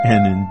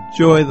and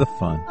enjoy the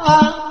fun.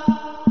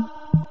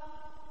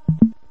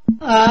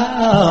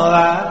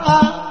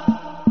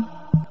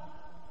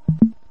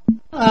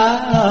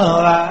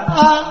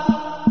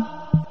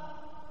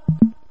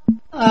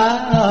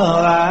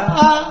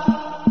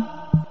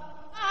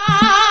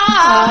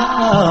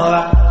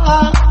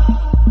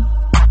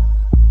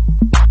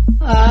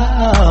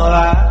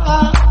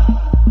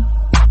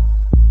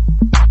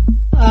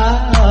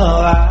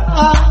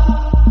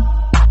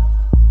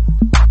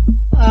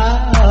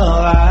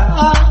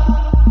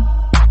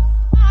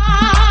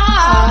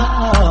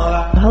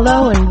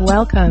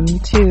 Welcome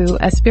to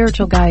A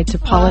Spiritual Guide to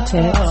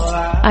Politics.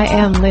 I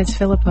am Liz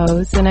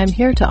Philippos, and I'm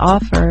here to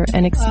offer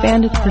an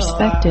expanded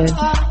perspective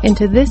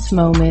into this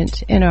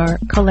moment in our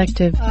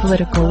collective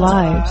political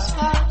lives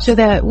so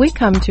that we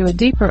come to a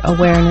deeper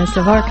awareness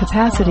of our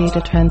capacity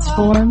to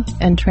transform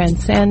and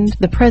transcend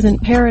the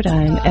present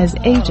paradigm as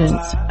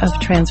agents of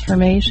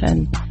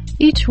transformation.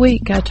 Each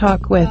week I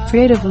talk with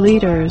creative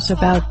leaders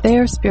about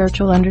their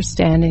spiritual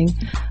understanding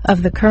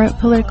of the current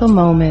political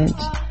moment,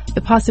 the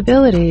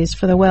possibilities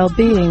for the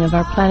well-being of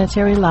our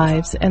planetary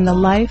lives, and the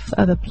life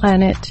of the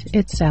planet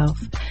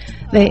itself.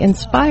 They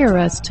inspire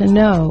us to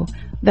know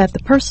that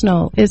the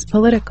personal is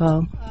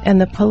political and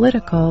the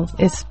political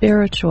is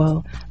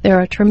spiritual.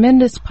 There are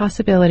tremendous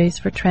possibilities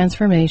for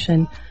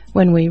transformation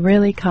when we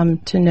really come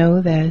to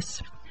know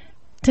this.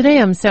 Today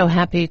I'm so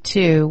happy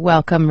to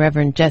welcome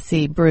Rev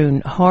Jesse Brune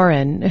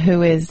Horan,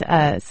 who is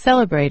a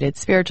celebrated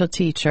spiritual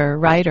teacher,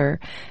 writer,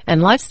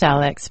 and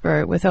lifestyle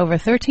expert with over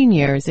 13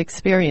 years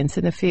experience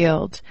in the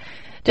field.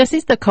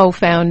 Jesse's the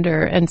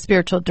co-founder and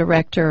spiritual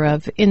director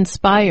of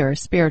Inspire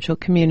Spiritual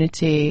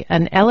Community,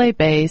 an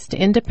LA-based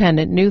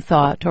independent New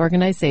Thought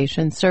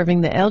organization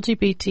serving the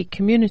LGBT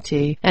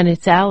community and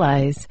its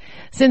allies.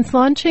 Since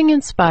launching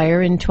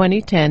Inspire in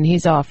 2010,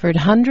 he's offered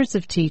hundreds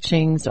of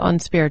teachings on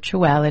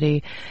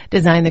spirituality,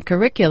 designed the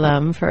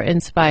curriculum for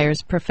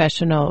Inspire's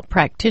professional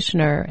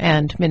practitioner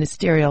and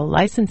ministerial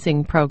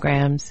licensing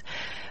programs,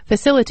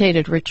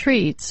 facilitated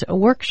retreats,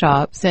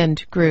 workshops,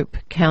 and group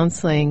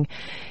counseling.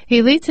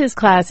 He leads his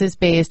classes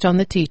based on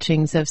the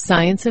teachings of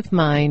Science of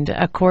Mind,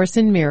 A Course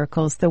in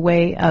Miracles, The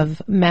Way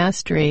of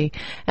Mastery,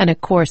 and A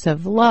Course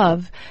of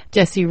Love.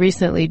 Jesse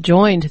recently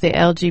joined the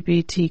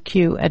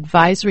LGBTQ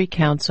Advisory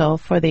Council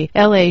for the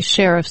LA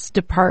Sheriff's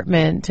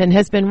Department and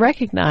has been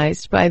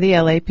recognized by the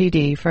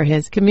LAPD for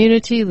his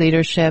community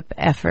leadership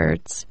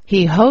efforts.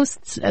 He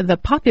hosts the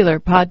popular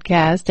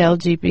podcast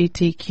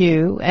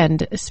LGBTQ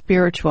and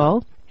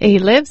Spiritual. He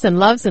lives and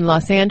loves in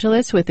Los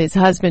Angeles with his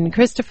husband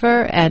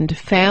Christopher and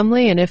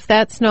family, and if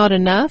that's not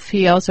enough,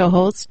 he also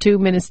holds 2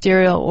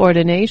 ministerial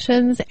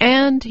ordinations,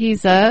 and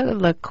he's a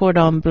Le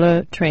Cordon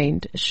Bleu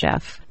trained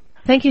chef.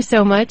 Thank you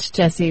so much,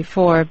 Jesse,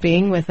 for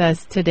being with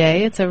us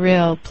today. It's a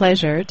real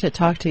pleasure to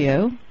talk to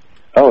you.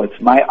 Oh, it's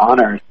my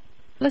honor.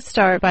 Let's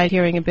start by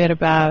hearing a bit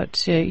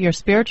about your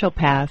spiritual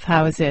path.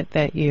 How is it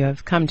that you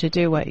have come to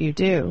do what you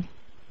do?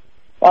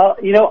 Well,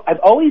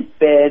 I've always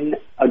been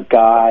a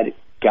God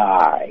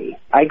guy.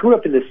 I grew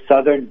up in the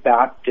Southern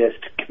Baptist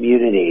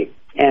community,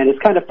 and it's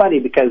kind of funny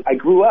because I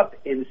grew up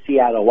in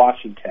Seattle,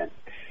 Washington,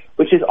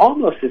 which is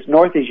almost as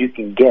north as you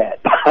can get,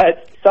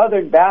 but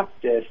Southern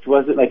Baptist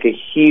wasn't like a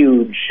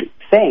huge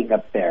thing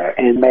up there,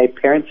 and my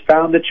parents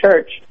found the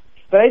church.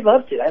 But I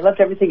loved it. I loved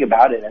everything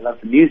about it. I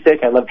loved the music.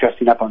 I loved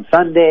dressing up on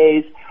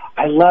Sundays.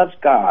 I loved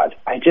God.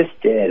 I just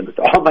did with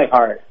all my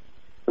heart.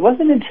 It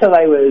wasn't until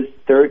I was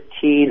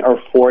 13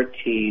 or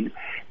 14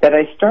 that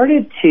I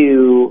started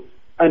to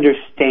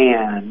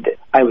understand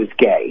I was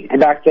gay.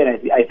 And back then,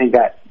 I think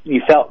that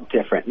you felt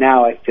different.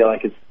 Now I feel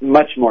like it's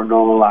much more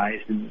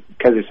normalized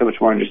because there's so much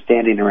more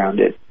understanding around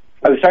it.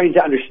 I was starting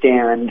to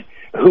understand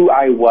who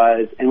I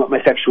was and what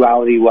my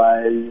sexuality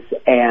was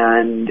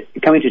and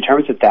coming to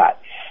terms with that.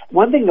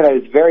 One thing that I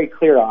was very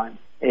clear on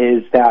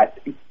is that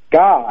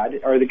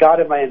God, or the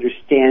God of my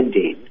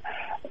understanding,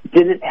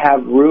 didn't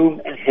have room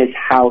in his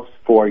house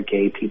for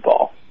gay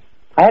people.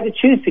 I had to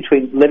choose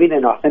between living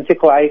an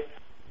authentic life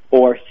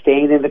or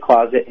staying in the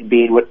closet and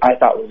being what I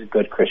thought was a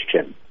good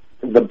Christian.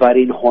 The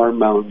budding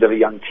hormones of a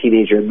young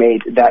teenager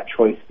made that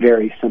choice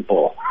very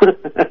simple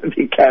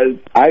because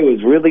I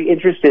was really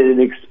interested in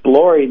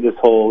exploring this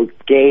whole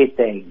gay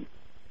thing.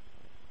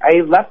 I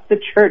left the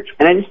church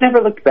and I just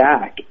never looked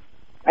back.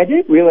 I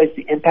didn't realize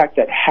the impact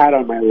that had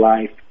on my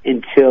life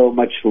until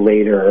much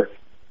later.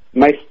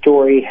 My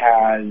story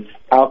has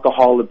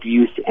alcohol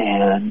abuse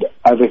and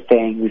other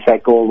things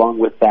that go along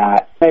with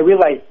that. I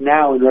realize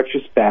now in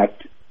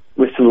retrospect,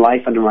 with some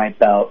life under my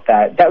belt,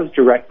 that was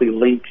directly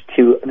linked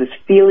to this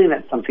feeling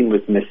that something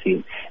was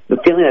missing, the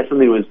feeling that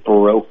something was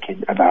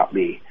broken about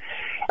me.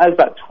 I was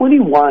about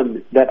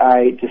 21 that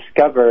I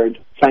discovered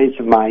Science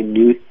of Mind,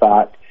 New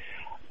Thought.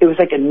 It was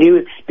like a new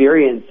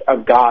experience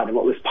of God and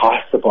what was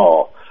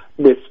possible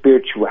with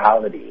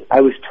spirituality.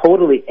 I was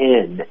totally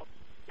in.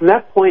 From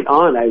that point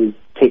on, I would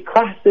take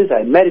classes,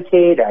 I'd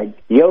meditate, I'd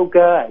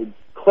yoga, I'd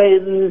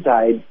cleanse,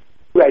 I'd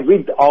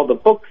read all the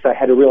books. I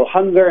had a real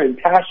hunger and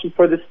passion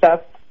for this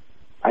stuff.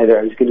 Either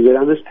I was going to go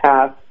down this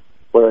path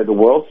where the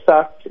world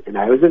sucked and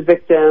I was a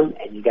victim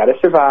and you got to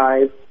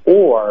survive,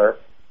 or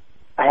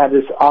I have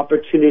this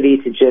opportunity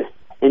to just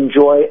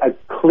enjoy a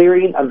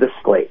clearing of the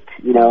slate,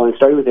 and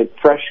starting with a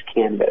fresh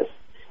canvas.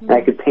 And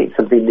I could paint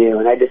something new,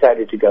 and I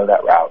decided to go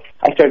that route.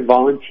 I started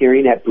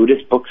volunteering at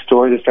Buddhist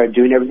bookstores. I started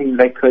doing everything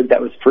that I could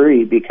that was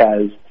free,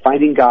 because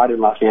finding God in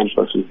Los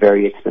Angeles was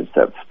very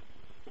expensive.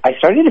 I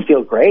started to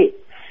feel great.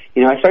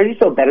 I started to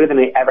feel better than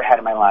I ever had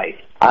in my life.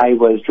 I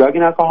was drug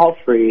and alcohol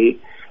free,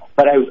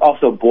 but I was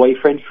also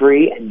boyfriend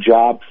free and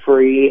job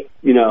free.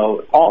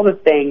 All the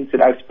things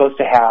that I was supposed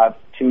to have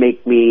to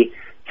make me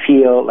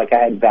feel like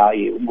I had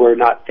value were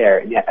not there,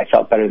 and yet I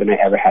felt better than I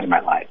ever had in my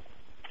life.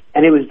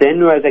 And it was then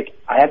where I was like,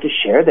 I have to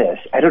share this.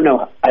 I don't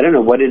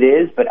know what it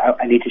is, but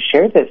I need to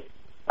share this.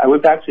 I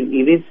went back to an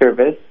evening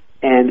service,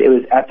 and it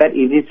was at that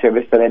evening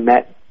service that I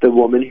met the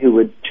woman who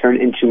would turn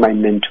into my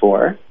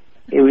mentor.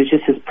 It was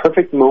just this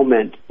perfect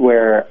moment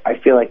where I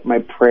feel like my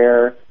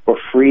prayer for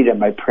freedom,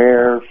 my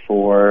prayer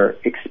for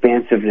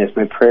expansiveness,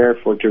 my prayer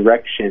for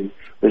direction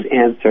was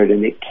answered,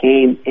 and it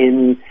came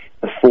in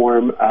the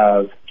form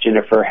of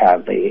Jennifer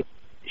Hadley.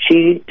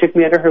 She took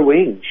me under her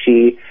wing.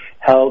 She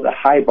held a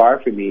high bar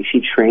for me.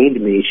 She trained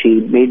me. She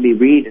made me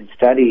read and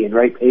study and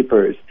write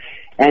papers.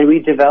 And we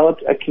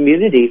developed a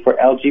community for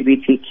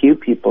LGBTQ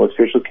people, a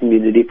spiritual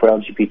community for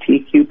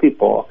LGBTQ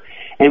people.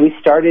 And we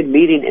started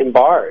meeting in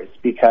bars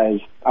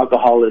because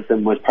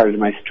alcoholism was part of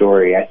my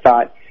story. I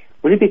thought,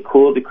 wouldn't it be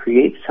cool to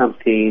create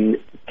something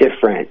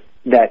different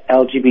that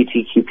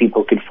LGBTQ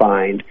people could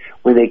find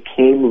when they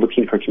came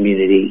looking for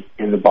community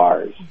in the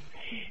bars?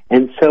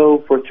 And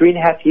so for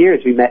 3.5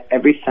 years, we met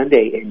every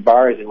Sunday in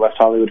bars in West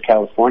Hollywood,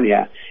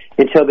 California,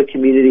 until the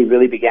community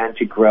really began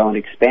to grow and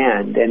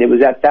expand. And it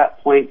was at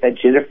that point that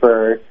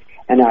Jennifer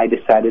and I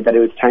decided that it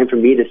was time for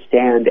me to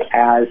stand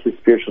as the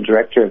spiritual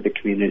director of the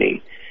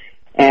community.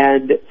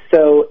 And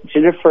so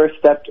Jennifer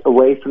stepped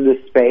away from this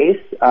space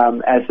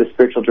as the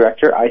spiritual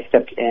director. I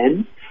stepped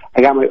in. I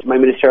got my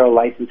ministerial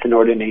license and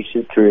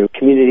ordination through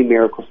Community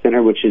Miracle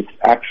Center, which is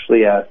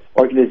actually an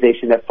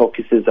organization that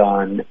focuses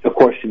on A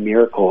Course in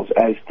Miracles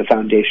as the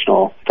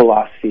foundational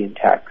philosophy and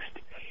text.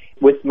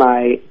 With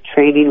my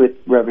training with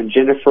Reverend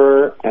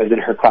Jennifer, I was in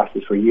her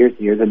classes for years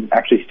and years. I'm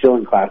actually still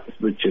in classes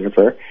with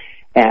Jennifer.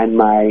 And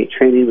my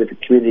training with the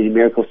Community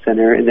Miracle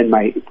Center, and then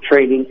my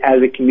training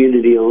as a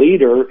community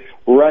leader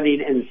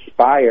running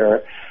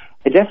Inspire,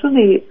 I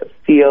definitely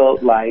feel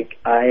like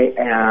I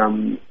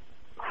am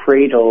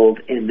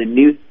cradled in the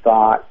New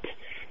Thought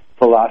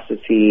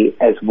philosophy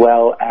as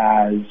well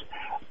as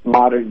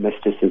modern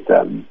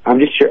mysticism. I'm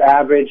just your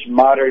average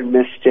modern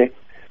mystic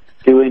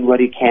doing what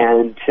he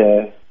can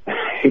to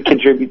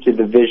contribute to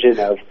the vision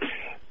of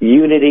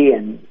unity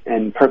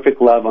and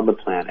perfect love on the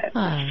planet.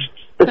 Oh,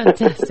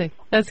 fantastic.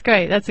 That's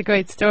great. That's a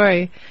great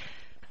story.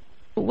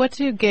 What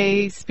do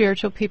gay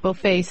spiritual people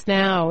face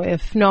now,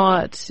 if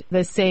not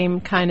the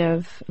same kind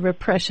of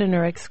repression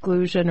or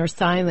exclusion or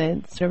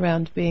silence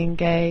around being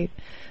gay?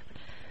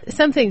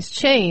 Something's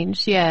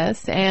changed,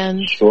 yes,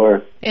 and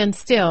sure. And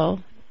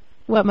still,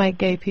 what might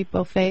gay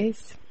people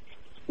face?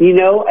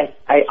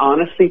 I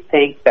honestly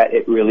think that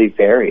it really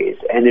varies,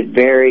 and it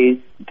varies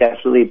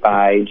definitely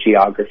by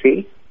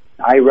geography.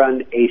 I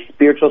run a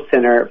spiritual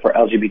center for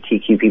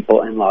LGBTQ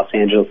people in Los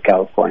Angeles,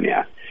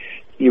 California.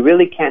 You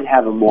really can't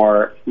have a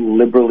more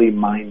liberally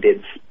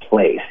minded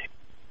place.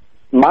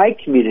 My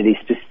community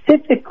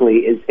specifically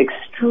is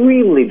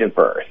extremely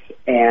diverse,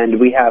 and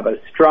we have a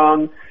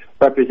strong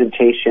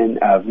representation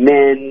of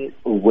men,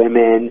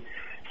 women,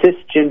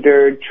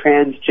 cisgendered,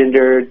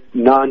 transgendered,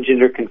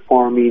 non-gender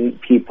conforming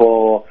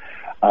people,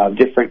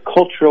 different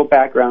cultural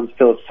backgrounds,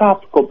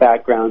 philosophical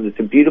backgrounds. It's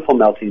a beautiful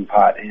melting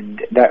pot, and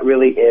that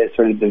really is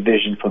sort of the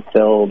vision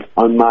fulfilled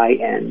on my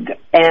end.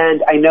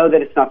 And I know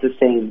that it's not the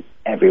same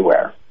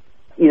everywhere.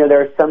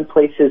 There are some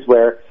places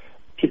where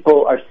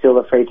people are still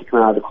afraid to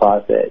come out of the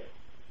closet.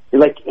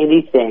 Like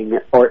anything,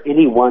 or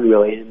anyone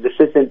really, and this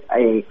isn't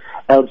a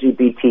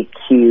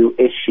LGBTQ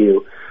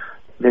issue,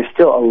 there's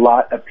still a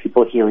lot of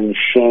people feeling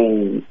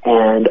shame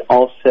and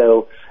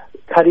also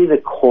cutting the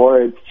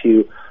cords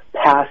to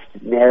past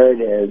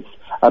narratives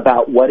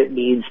about what it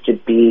means to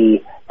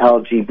be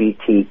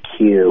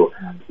LGBTQ,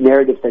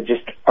 narratives that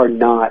just are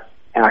not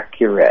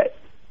accurate.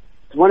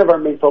 One of our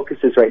main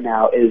focuses right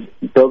now is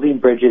building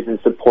bridges and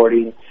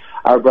supporting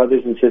our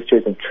brothers and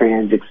sisters of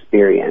trans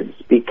experience,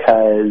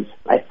 because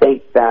I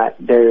think that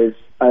there's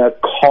a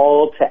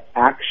call to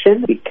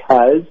action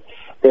because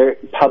there are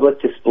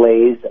public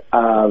displays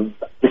of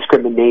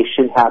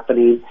discrimination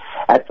happening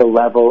at the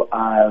level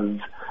of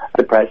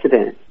the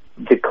president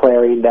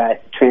declaring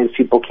that trans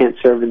people can't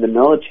serve in the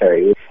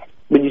military.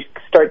 When you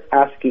start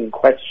asking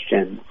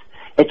questions,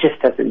 it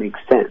just doesn't make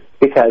sense,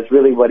 because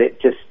really what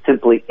it just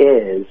simply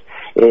is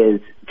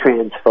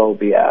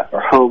transphobia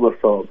or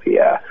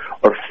homophobia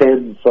or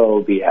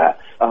femphobia,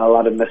 a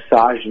lot of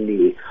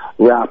misogyny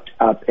wrapped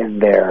up in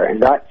there,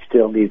 and that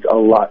still needs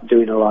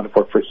doing a lot of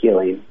work for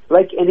healing.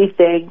 Like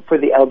anything for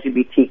the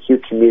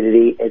LGBTQ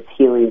community, it's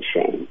healing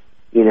shame.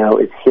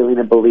 It's healing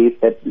a belief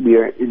that we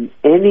are in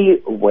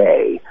any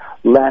way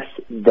less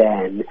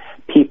than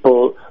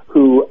people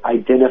who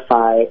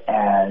identify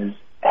as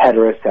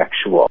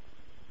heterosexual.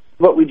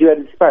 What we do at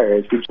Inspire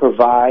is we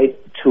provide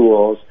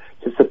tools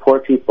to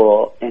support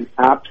people in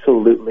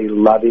absolutely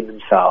loving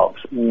themselves,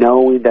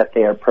 knowing that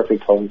they are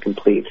perfect, whole, and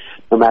complete,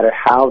 no matter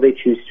how they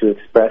choose to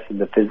express in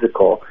the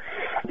physical.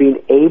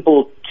 Being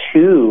able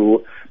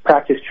to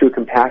practice true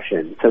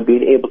compassion, so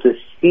being able to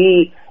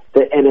see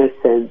the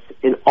innocence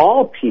in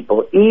all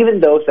people, even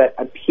those that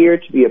appear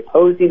to be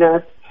opposing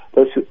us,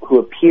 those who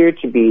appear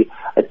to be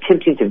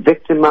attempting to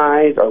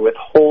victimize or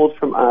withhold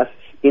from us,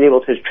 being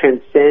able to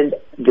transcend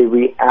the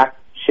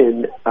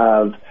reaction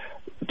of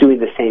doing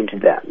the same to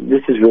them.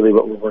 This is really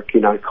what we're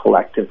working on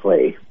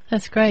collectively.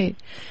 That's great.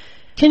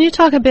 Can you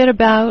talk a bit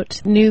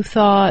about New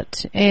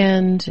Thought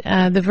and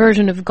the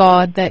version of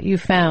God that you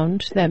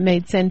found that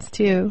made sense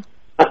to you?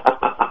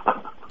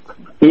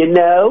 You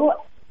know,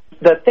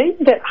 the thing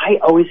that I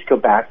always go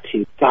back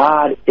to,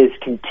 God is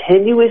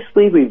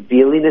continuously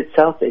revealing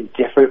itself in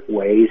different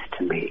ways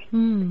to me.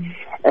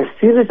 As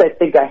soon as I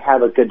think I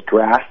have a good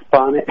grasp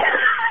on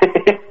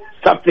it,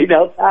 something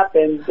else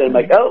happens, and I'm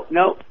like, oh,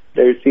 no,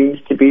 there seems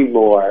to be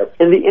more.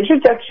 In the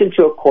introduction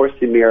to A Course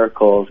in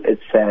Miracles, it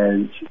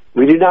says,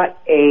 we do not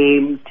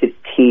aim to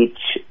teach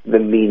the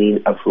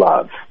meaning of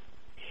love.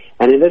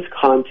 And in this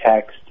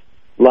context,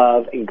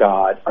 love and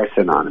God are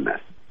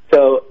synonymous.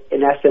 So,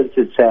 in essence,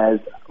 it says,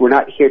 we're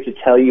not here to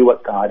tell you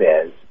what God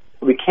is.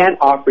 We can't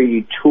offer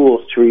you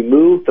tools to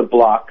remove the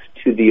blocks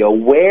to the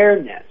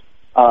awareness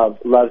of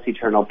love's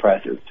eternal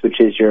presence, which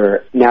is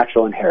your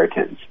natural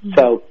inheritance.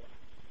 So,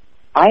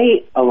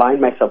 I align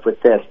myself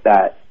with this,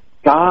 that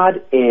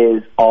God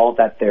is all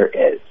that there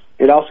is.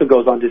 It also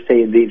goes on to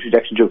say in the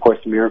introduction to A Course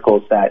in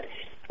Miracles that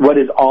what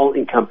is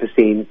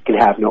all-encompassing can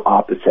have no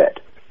opposite.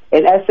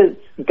 In essence,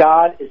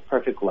 God is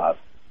perfect love,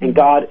 and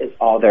God is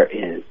all there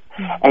is.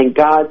 And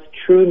God's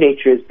true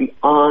nature is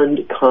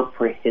beyond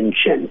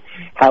comprehension.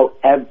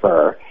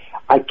 However,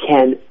 I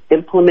can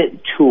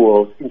implement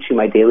tools into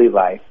my daily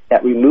life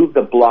that remove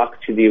the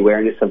block to the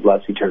awareness of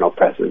love's eternal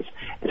presence.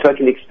 And so I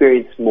can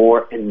experience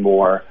more and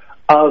more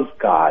of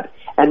God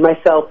and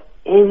myself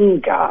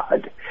in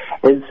God.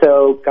 And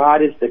so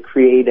God is the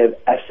creative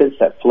essence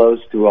that flows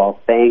through all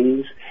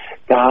things.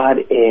 God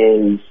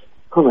is,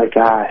 oh my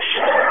gosh,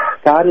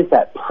 God is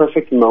that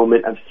perfect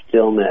moment of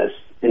stillness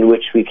in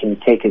which we can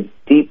take a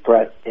deep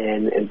breath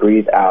in and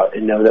breathe out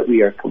and know that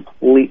we are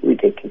completely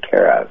taken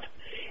care of.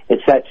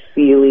 It's that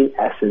feeling,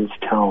 essence,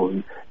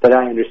 tone that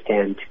I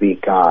understand to be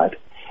God.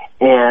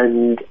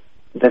 And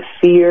the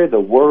fear, the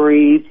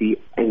worry, the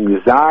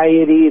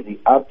anxiety, the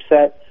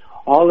upset,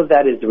 all of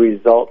that is the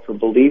result for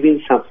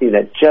believing something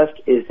that just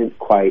isn't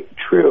quite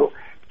true.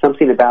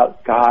 Something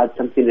about God,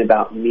 something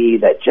about me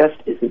that just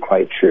isn't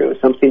quite true.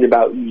 Something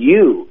about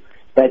you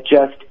that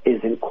just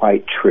isn't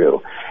quite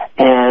true.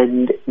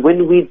 And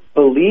when we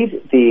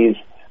believe these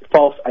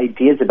false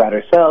ideas about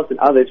ourselves and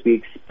others, we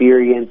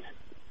experience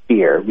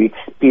fear. We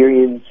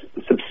experience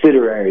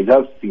subsidiaries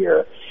of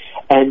fear.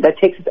 And that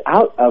takes us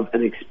out of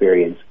an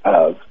experience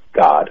of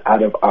God,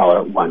 out of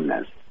our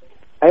oneness.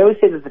 I always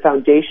say that the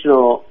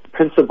foundational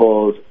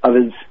principles of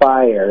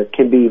Inspire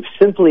can be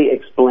simply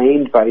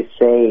explained by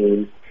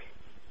saying,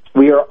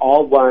 we are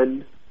all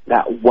one,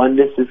 that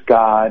oneness is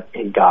God,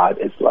 and God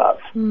is love.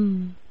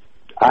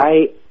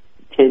 I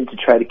tend to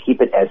try to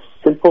keep it as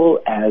simple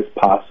as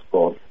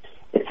possible.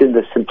 It's in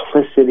the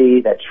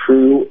simplicity that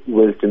true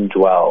wisdom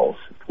dwells.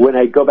 When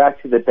I go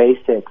back to the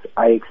basics,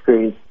 I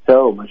experience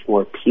so much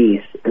more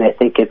peace, and I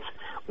think it's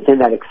within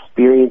that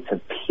experience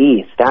of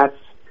peace, that's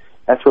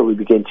where we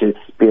begin to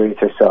experience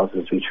ourselves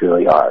as we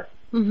truly are.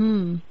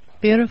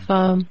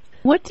 Beautiful.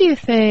 What do you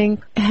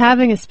think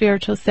having a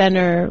spiritual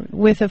center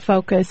with a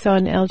focus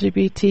on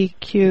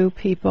LGBTQ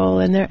people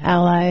and their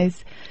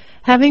allies,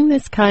 having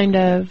this kind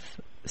of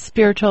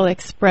spiritual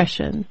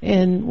expression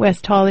in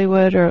West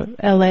Hollywood or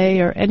LA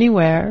or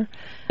anywhere,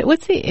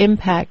 what's the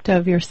impact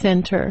of your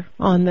center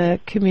on the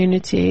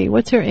community?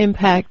 What's your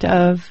impact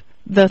of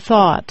the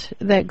thought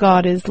that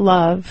God is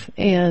love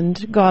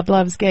and God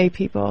loves gay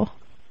people?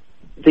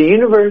 The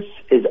universe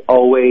is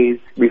always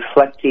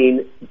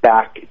reflecting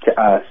back to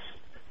us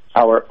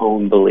our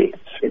own beliefs.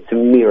 It's a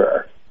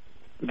mirror.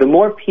 The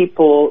more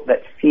people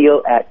that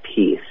feel at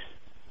peace,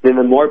 then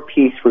the more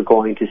peace we're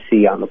going to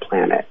see on the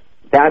planet.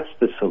 That's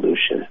the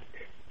solution.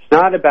 It's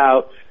not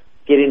about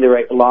getting the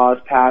right laws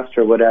passed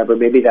or whatever.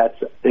 Maybe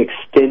that's an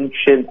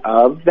extension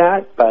of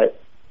that, but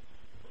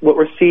what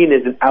we're seeing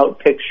is an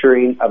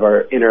outpicturing of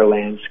our inner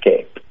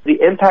landscape. The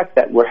impact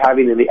that we're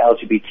having in the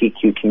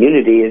LGBTQ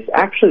community is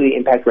actually the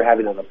impact we're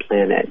having on the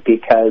planet,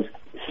 because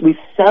we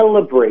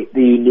celebrate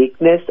the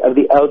uniqueness of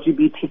the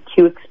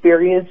LGBTQ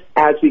experience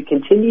as we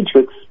continue to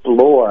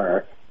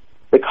explore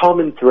the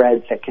common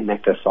threads that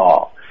connect us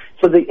all.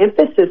 So the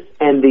emphasis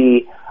and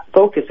the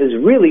focus is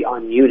really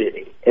on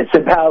unity. It's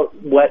about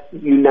what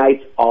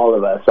unites all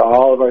of us,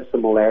 all of our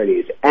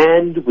similarities,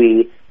 and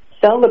we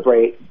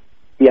celebrate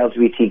the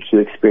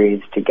LGBTQ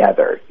experience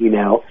together, you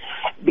know,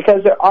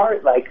 because there are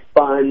like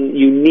fun,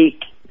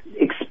 unique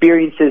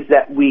experiences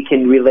that we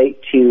can relate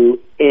to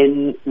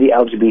in the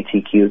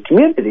LGBTQ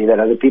community that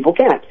other people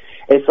can't.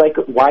 It's like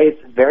why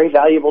it's very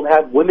valuable to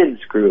have women's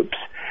groups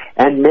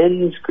and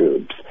men's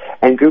groups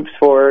and groups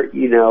for,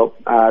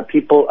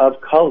 people of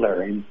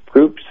color and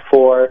groups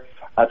for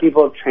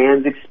people of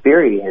trans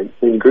experience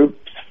and groups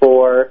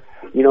for,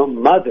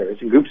 mothers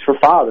and groups for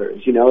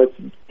fathers.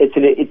 It's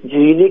a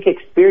unique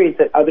experience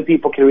that other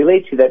people can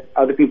relate to that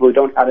other people who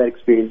don't have that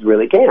experience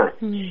really can't.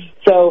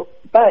 So,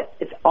 but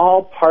it's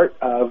all part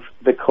of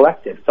the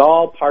collective. It's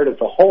all part of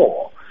the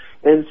whole.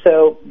 And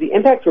so the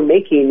impact we're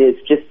making is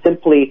just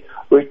simply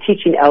we're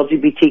teaching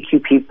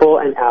LGBTQ people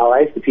and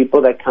allies, the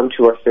people that come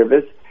to our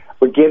service,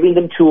 we're giving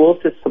them tools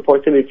to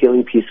support them in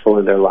feeling peaceful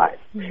in their lives.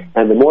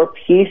 And the more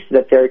peace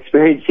that they're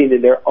experiencing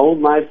in their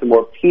own lives, the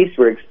more peace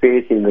we're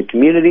experiencing in the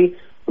community.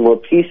 The more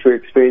peace we're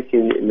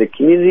experiencing in the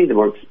community, the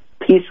more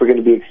peace we're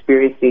going to be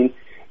experiencing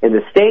in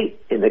the state,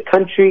 in the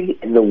country,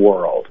 in the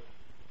world.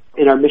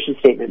 In our mission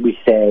statement, we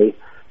say,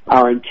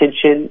 our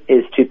intention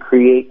is to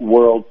create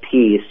world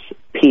peace,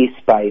 piece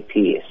by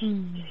piece.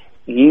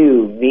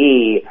 You,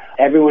 me,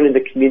 everyone in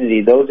the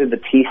community, those are the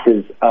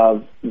pieces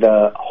of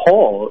the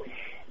whole.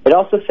 It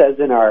also says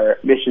in our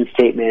mission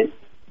statement,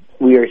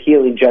 we are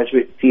healing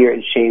judgment, fear,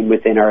 and shame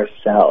within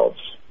ourselves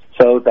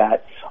so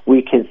that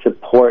we can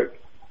support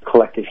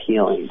collective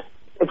healing.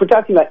 If we're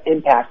talking about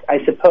impact,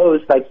 I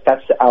suppose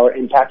that's our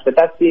impact, but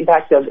that's the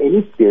impact of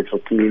any spiritual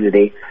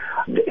community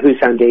whose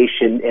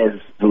foundation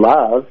is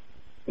love,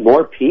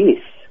 more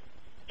peace.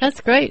 That's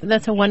great.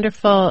 That's a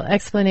wonderful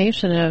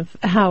explanation of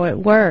how it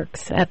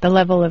works at the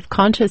level of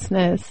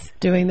consciousness,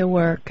 doing the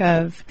work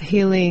of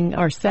healing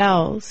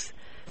ourselves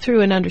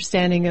through an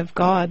understanding of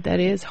God that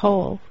is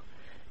whole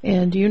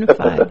and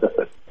unified.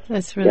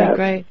 That's really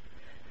great.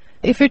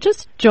 If you're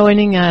just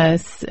joining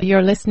us,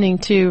 you're listening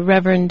to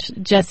Reverend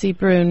Jesse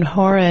Brune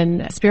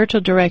Horan,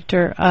 Spiritual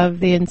Director of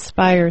the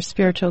Inspire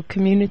Spiritual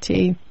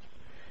Community.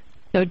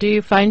 So do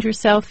you find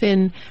yourself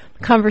in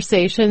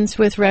conversations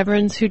with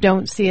reverends who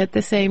don't see it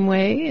the same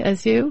way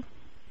as you?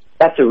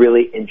 That's a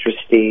really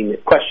interesting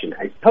question.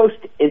 I host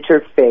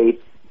interfaith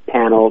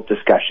panel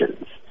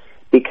discussions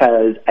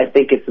because I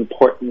think it's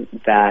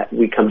important that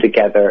we come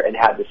together and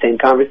have the same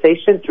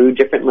conversation through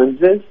different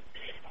lenses.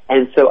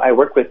 And so I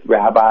work with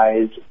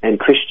rabbis and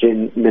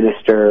Christian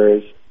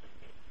ministers.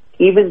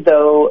 Even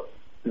though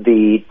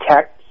the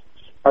texts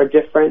are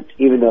different,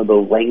 even though the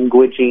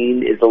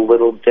languaging is a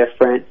little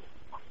different,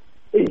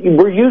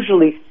 we're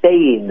usually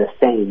saying the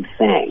same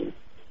thing.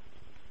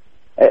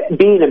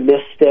 Being a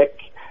mystic,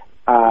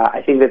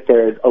 I think that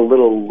there's a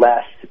little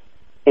less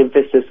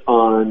emphasis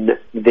on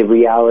the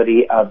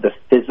reality of the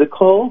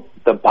physical,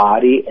 the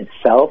body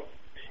itself,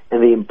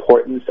 and the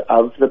importance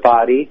of the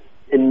body.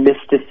 In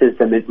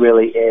mysticism, it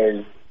really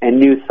is, and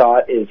New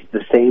Thought is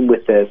the same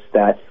with this,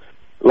 that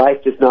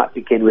life does not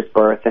begin with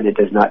birth and it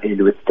does not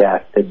end with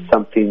death. It's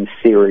something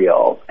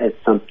serial. It's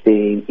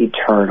something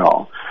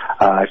eternal.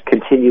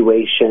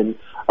 Continuation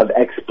of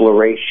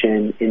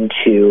exploration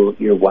into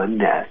your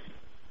oneness.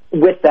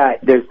 With that,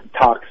 there's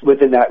talks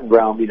within that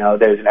realm,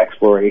 there's an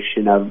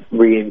exploration of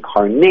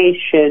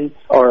reincarnation,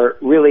 or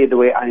really the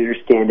way I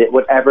understand it,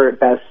 whatever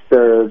best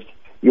serves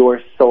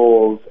your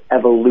soul's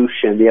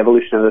evolution, the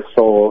evolution of the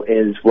soul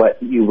is what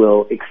you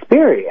will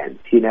experience,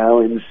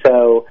 and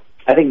so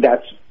I think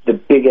that's the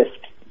biggest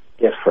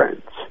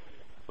difference.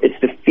 It's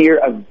the fear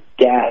of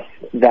death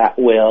that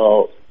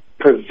will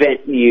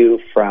prevent you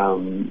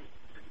from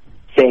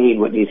saying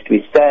what needs to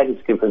be said.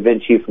 It's going to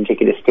prevent you from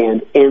taking a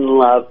stand in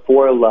love,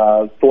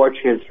 for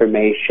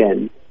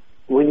transformation.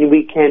 When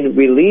we can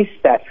release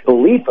that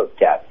belief of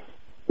death,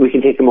 we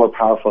can take a more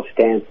powerful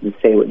stance and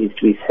say what needs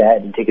to be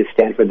said and take a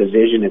stand for the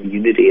vision of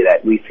unity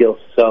that we feel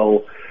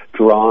so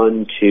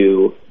drawn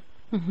to.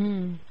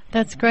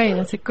 That's great.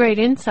 That's a great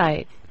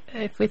insight.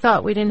 If we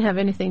thought we didn't have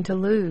anything to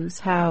lose,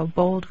 how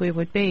bold we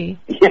would be.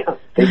 Yeah,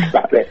 think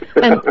about it.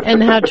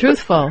 and how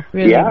truthful.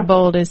 Really,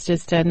 bold is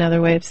just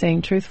another way of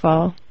saying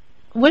truthful.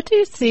 What do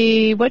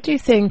you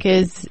think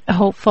is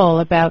hopeful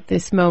about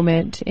this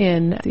moment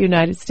in the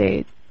United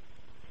States?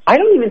 I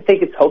don't even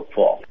think it's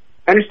hopeful.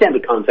 I understand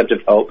the concept of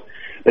hope,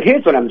 but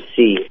here's what I'm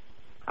seeing.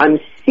 I'm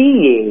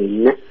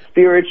seeing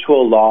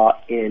spiritual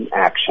law in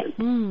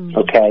action,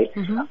 okay?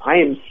 I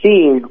am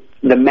seeing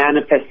the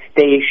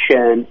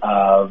manifestation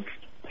of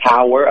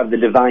power of the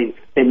divine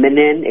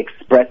feminine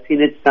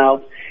expressing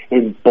itself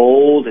in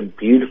bold and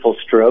beautiful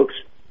strokes.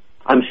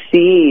 I'm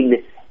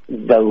seeing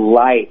the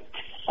light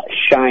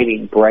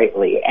shining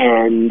brightly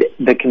and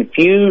the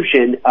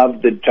confusion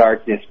of the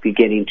darkness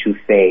beginning to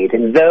fade.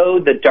 And though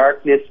the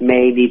darkness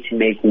may need to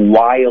make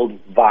wild,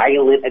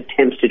 violent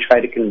attempts to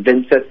try to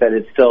convince us that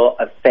it's still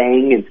a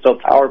thing and still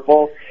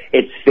powerful,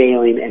 it's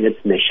failing in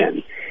its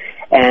mission.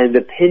 And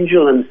the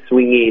pendulum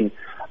swinging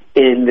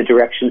in the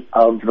direction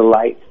of the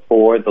light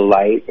for the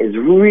light is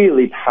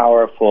really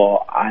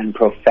powerful and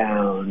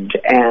profound.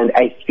 And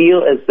I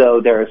feel as though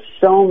there are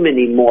so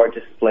many more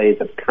displays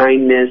of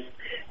kindness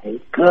and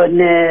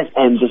goodness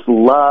and just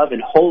love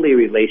and holy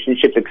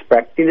relationships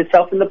expressing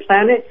itself in the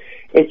planet.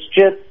 It's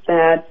just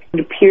that it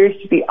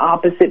appears to be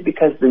opposite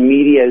because the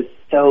media is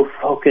so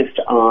focused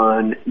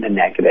on the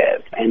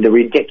negative and the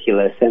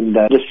ridiculous and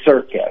the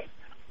circus.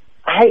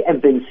 I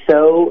have been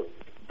so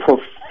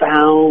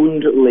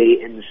profoundly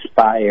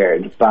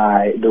inspired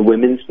by the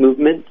women's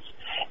movements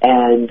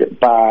and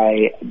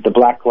by the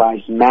Black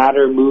Lives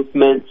Matter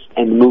movements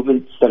and the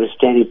movements that are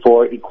standing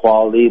for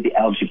equality, the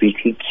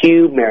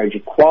LGBTQ, marriage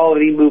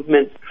equality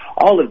movements,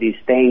 all of these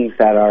things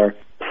that are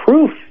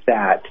proof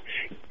that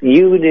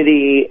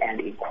unity and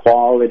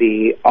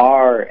equality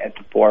are at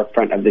the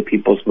forefront of the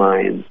people's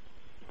minds.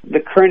 The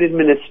current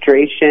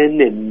administration,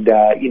 and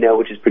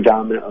which is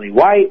predominantly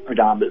white,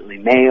 predominantly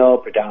male,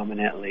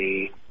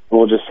 predominantly,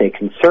 we'll just say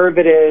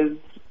conservative,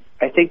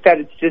 I think that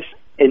it's just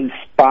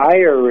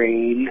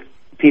inspiring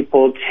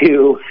people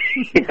to,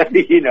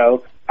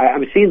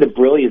 I'm seeing the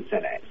brilliance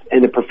in it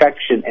and the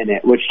perfection in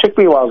it, which took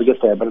me a while to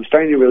get there, but I'm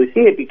starting to really see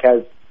it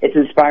because it's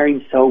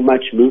inspiring so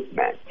much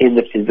movement in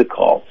the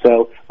physical.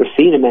 So we're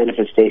seeing a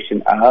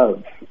manifestation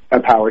of a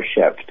power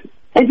shift.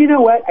 And you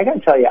know what? I got to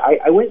tell you,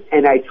 I went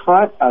and I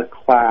taught a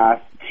class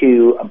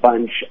to a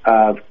bunch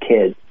of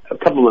kids a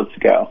couple months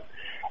ago.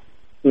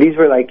 These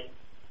were like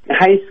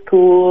high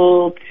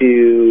school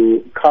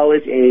to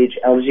college-age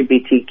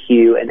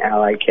LGBTQ and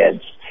ally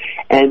kids.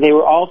 And they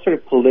were all sort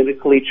of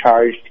politically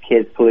charged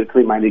kids,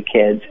 politically minded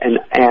kids.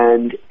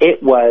 And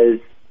it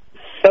was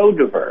so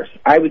diverse.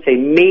 I would say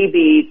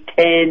maybe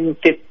 10,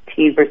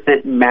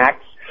 15%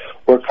 max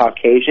were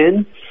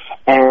Caucasian.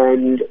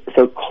 And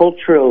so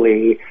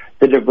culturally,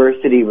 the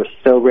diversity was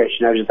so rich,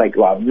 and I was just like,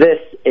 wow, this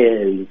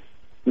is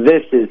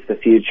the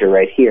future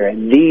right here.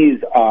 And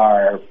these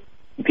are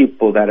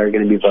people that are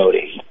going to be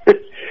voting.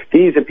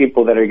 These are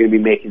people that are going to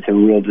be making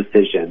some real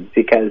decisions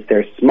because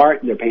they're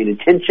smart and they're paying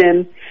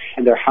attention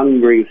and they're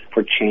hungry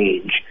for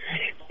change.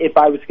 If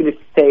I was going to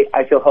say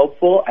I feel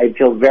hopeful, I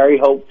feel very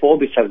hopeful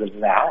because of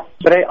that.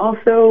 But I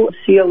also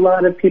see a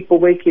lot of people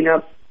waking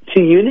up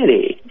to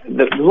unity.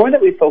 The more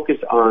that we focus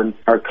on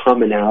our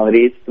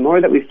commonalities, the more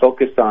that we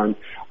focus on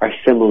our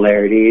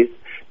similarities,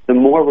 the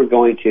more we're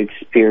going to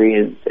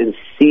experience and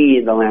see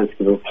in the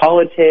landscape of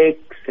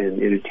politics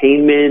and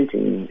entertainment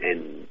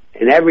and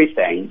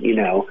everything,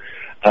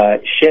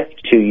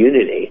 shift to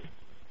unity.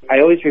 I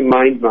always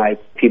remind my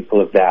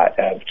people of that,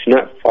 to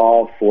not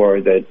fall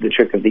for the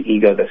trick of the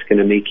ego that's going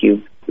to make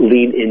you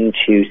lean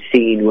into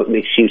seeing what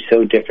makes you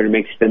so different or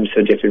makes them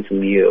so different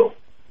from you.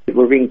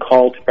 We're being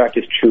called to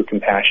practice true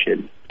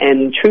compassion.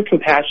 And true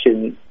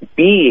compassion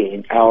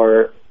being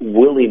our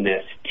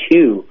willingness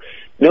to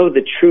know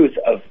the truth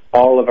of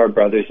all of our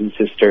brothers and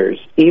sisters,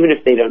 even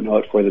if they don't know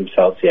it for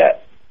themselves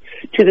yet.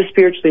 To the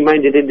spiritually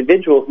minded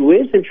individual who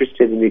is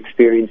interested in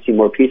experiencing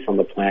more peace on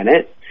the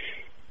planet,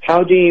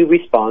 how do you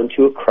respond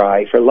to a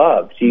cry for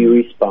love? Do you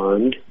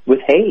respond with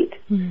hate?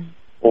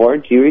 Or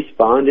do you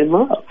respond in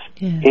love?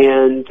 Yeah.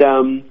 And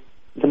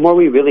the more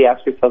we really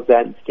ask ourselves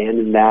that and stand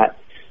in that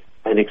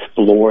and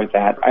explore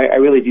that, I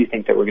really do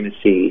think that we're going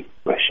to see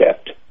a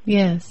shift.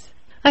 Yes,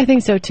 I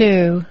think so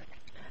too.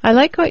 I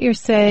like what you're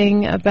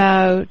saying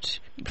about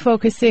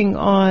focusing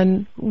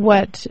on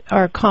what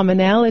our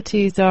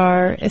commonalities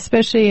are,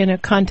 especially in a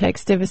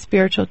context of a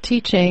spiritual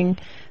teaching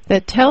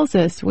that tells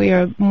us we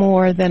are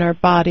more than our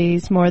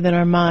bodies, more than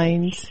our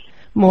minds,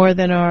 more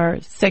than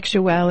our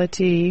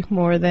sexuality,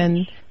 more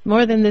than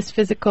this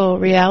physical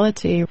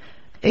reality.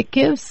 It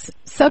gives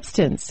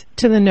substance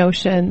to the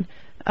notion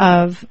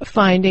of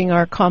finding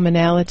our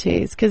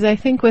commonalities, because I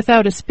think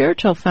without a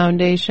spiritual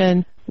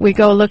foundation, we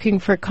go looking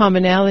for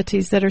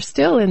commonalities that are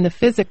still in the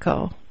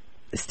physical,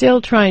 still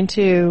trying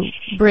to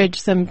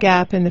bridge some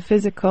gap in the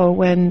physical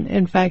when,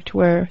 in fact,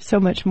 we're so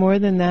much more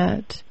than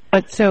that.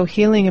 What's so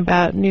healing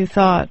about New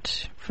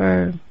Thought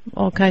for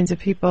all kinds of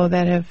people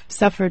that have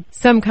suffered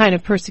some kind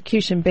of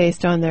persecution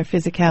based on their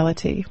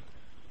physicality?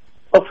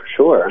 Oh, for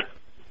sure.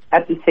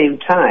 At the same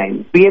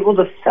time, be able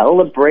to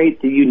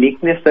celebrate the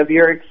uniqueness of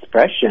your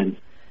expression,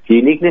 the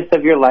uniqueness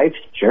of your life's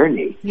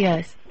journey.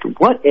 Yes.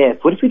 What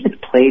if we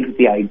just played with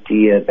the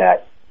idea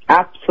that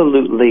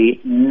absolutely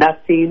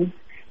nothing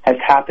has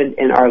happened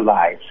in our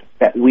lives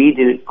that we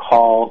didn't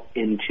call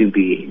into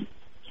being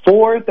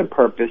for the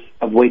purpose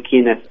of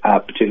waking us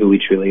up to who we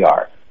truly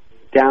are?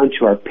 Down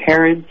to our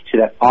parents, to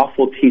that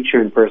awful teacher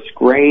in first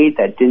grade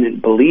that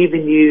didn't believe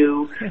in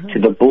you, to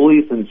the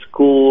bullies in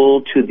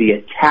school, to the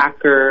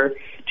attacker,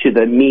 to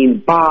the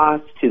mean boss,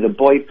 to the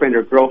boyfriend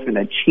or girlfriend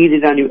that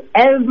cheated on you,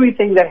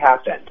 everything that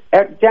happened,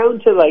 down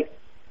to like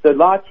the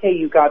latte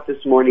you got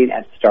this morning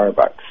at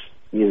Starbucks,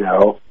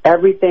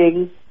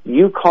 everything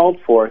you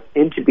called forth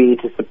into being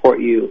to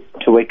support you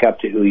to wake up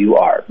to who you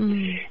are.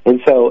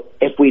 And so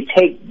if we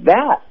take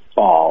that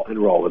ball and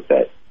roll with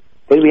it,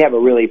 then we have a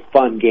really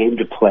fun game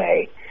to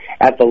play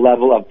at the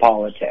level of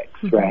politics,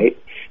 right?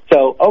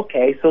 So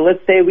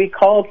let's say we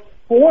called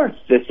forth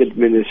this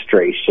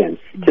administration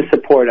to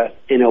support us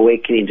in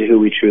awakening to who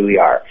we truly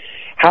are.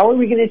 How are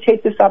we going to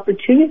take this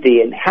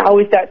opportunity, and how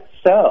is that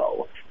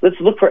so? Let's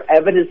look for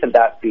evidence of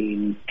that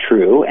being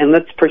true, and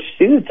let's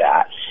pursue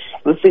that.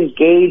 Let's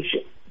engage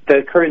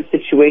the current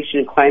situation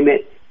and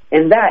climate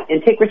in that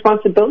and take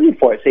responsibility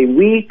for it. Say,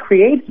 we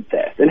created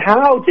this, and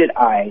how did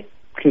I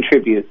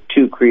contribute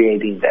to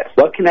creating this?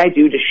 What can I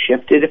do to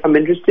shift it if I'm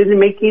interested in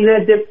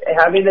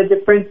having a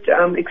different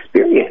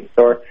experience?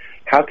 Or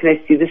how can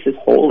I see this as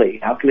holy?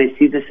 How can I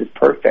see this as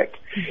perfect,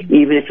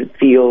 even if it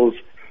feels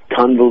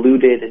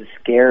convoluted and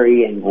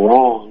scary and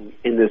wrong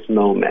in this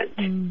moment?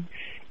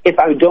 If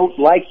I don't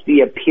like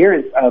the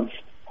appearance of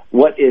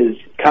what is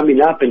coming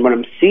up and what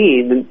I'm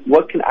seeing, then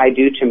what can I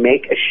do to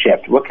make a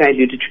shift? What can I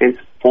do to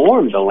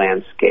transform the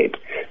landscape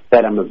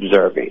that I'm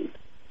observing?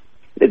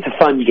 It's a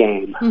fun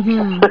game.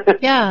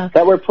 Yeah.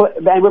 And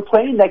we're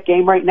playing that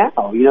game right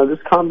now. This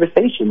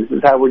conversation, this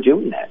is how we're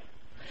doing it.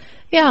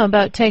 Yeah,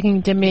 about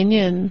taking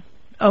dominion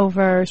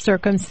over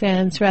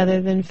circumstance rather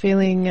than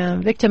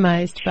feeling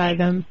victimized by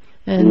them,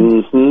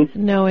 and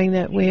knowing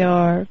that we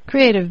are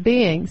creative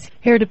beings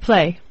here to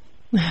play.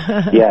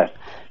 Yes.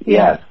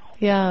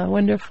 Yeah,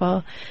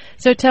 wonderful.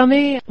 So tell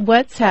me,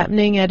 what's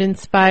happening at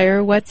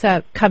Inspire? What's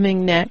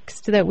coming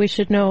next that we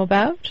should know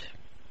about?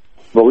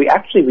 Well, we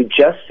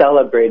just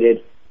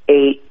celebrated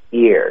 8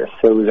 years.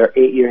 So it was our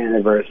 8-year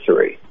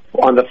anniversary.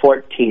 On the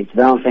 14th,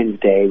 Valentine's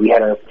Day, we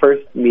had our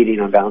first meeting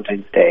on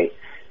Valentine's Day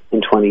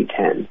in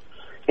 2010.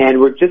 And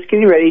we're just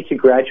getting ready to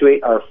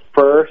graduate our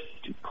first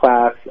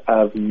class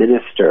of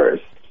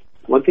ministers.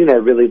 One thing that I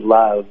really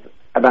love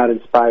about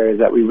Inspire is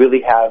that we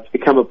really have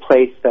become a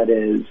place that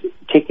is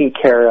taking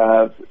care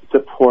of,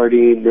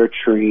 supporting,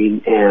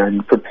 nurturing,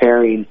 and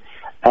preparing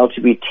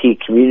LGBT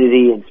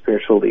community and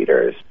spiritual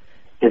leaders.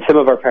 And some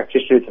of our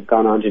practitioners have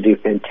gone on to do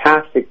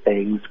fantastic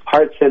things,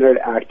 heart-centered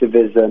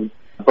activism.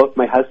 Both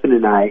my husband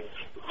and I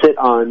sit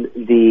on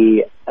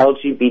the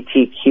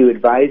LGBTQ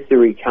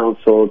Advisory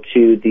Council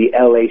to the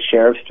LA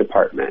Sheriff's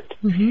Department.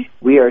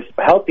 We are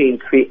helping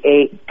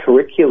create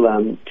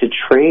curriculum to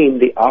train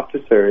the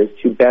officers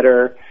to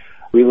better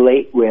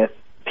relate with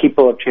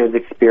people of trans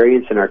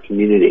experience in our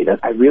community.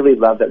 I really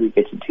love that we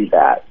get to do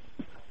that.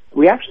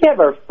 We actually have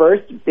our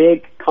first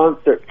big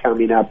concert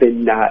coming up,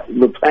 and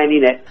we're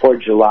planning it for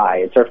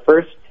July. It's our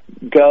first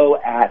go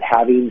at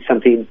having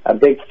a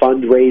big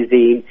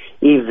fundraising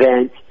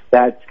event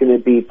that's going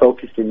to be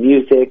focused in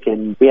music,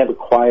 and we have a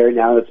choir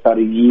now that's about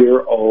a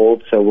year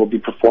old, so we'll be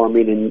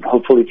performing and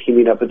hopefully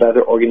teaming up with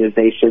other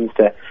organizations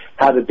to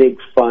have a big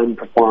fun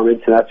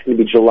performance, and that's going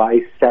to be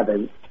July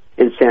 7th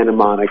in Santa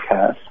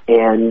Monica.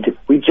 And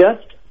we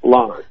just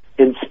launched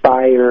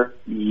Inspire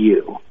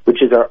You,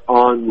 which is our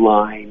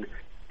online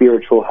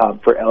spiritual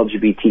hub for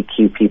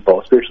LGBTQ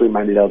people, spiritually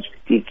minded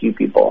LGBTQ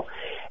people.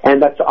 And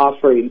that's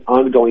offering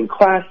ongoing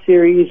class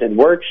series and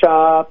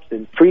workshops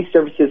and free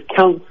services,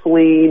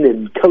 counseling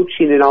and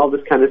coaching and all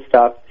this kind of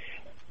stuff.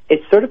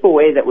 It's sort of a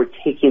way that we're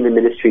taking the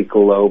ministry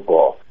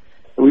global.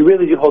 We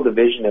really do hold a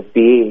vision of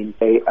being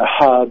a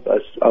hub,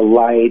 a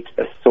light,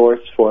 a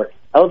source for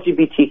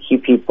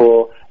LGBTQ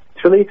people.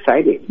 It's really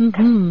exciting.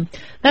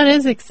 That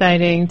is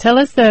exciting. Tell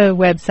us the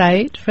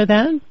website for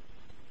that.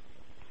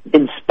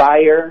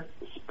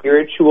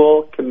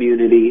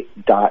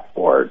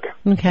 InspireSpiritualCommunity.org.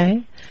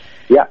 Okay.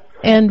 Yeah.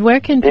 And where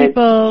can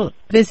people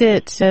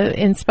visit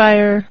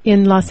Inspire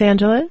in Los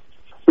Angeles?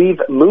 We've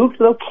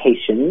moved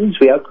locations.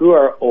 We outgrew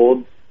our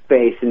old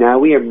space, and now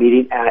we are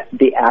meeting at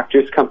the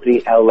Actors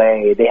Company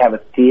LA. They have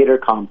a theater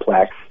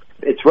complex.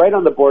 It's right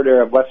on the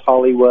border of West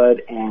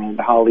Hollywood and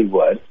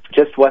Hollywood,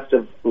 just west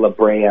of La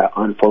Brea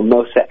on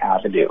Formosa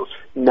Avenue.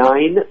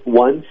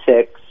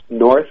 916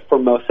 North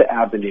Formosa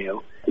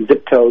Avenue.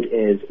 Zip code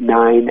is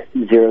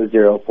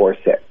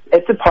 90046.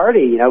 It's a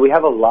party. We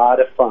have a lot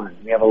of fun.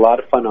 We have a lot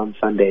of fun on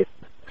Sundays.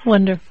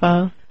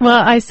 Wonderful.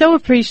 Well, I so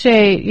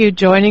appreciate you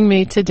joining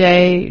me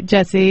today,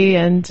 Jesse,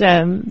 and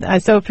I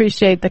so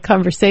appreciate the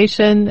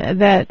conversation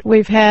that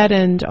we've had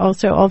and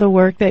also all the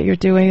work that you're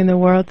doing in the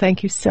world.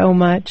 Thank you so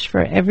much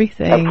for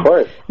everything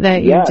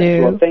that you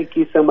do. Well, thank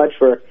you so much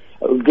for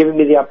giving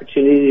me the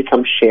opportunity to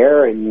come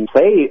share and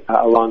play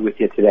along with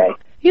you today.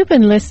 You've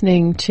been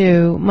listening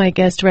to my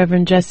guest,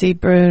 Rev Jesse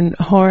Brune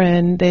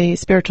Horan, the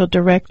spiritual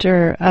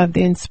director of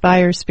the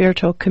Inspire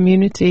Spiritual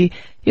Community.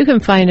 You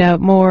can find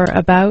out more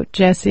about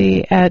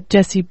Jesse at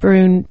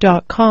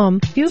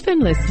jessebrune.com. You've been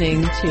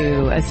listening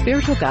to A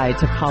Spiritual Guide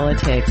to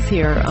Politics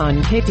here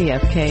on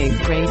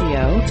KPFK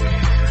Radio.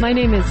 My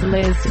name is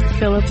Liz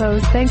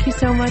Philippos. Thank you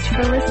so much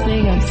for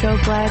listening. I'm so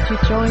glad you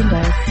joined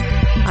us.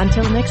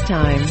 Until next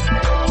time.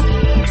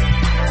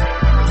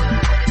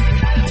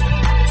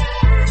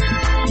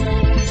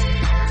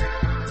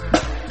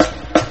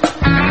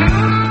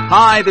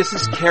 Hi, this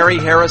is Carrie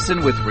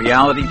Harrison with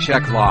Reality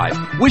Check Live,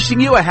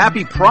 wishing you a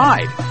happy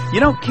Pride.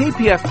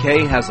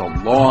 KPFK has a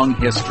long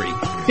history,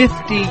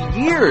 50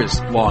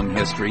 years long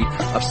history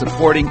of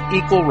supporting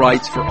equal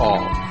rights for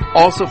all.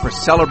 Also for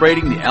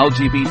celebrating the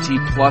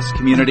LGBT plus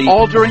community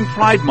all during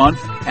Pride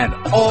Month and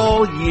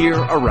all year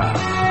around.